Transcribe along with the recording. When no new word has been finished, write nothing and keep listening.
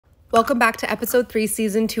Welcome back to episode 3,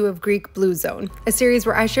 season 2 of Greek Blue Zone, a series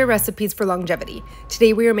where I share recipes for longevity.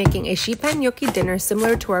 Today we are making a sheet pan gnocchi dinner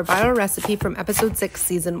similar to our viral recipe from episode 6,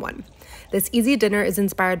 season 1. This easy dinner is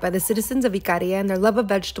inspired by the citizens of Icaria and their love of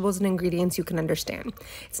vegetables and ingredients you can understand.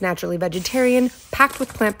 It's naturally vegetarian, packed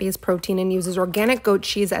with plant-based protein, and uses organic goat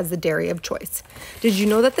cheese as the dairy of choice. Did you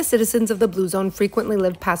know that the citizens of the Blue Zone frequently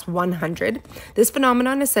lived past 100? This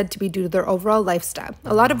phenomenon is said to be due to their overall lifestyle,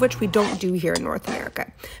 a lot of which we don't do here in North America.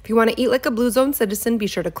 If you want to eat like a Blue Zone citizen, be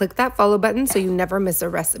sure to click that follow button so you never miss a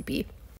recipe.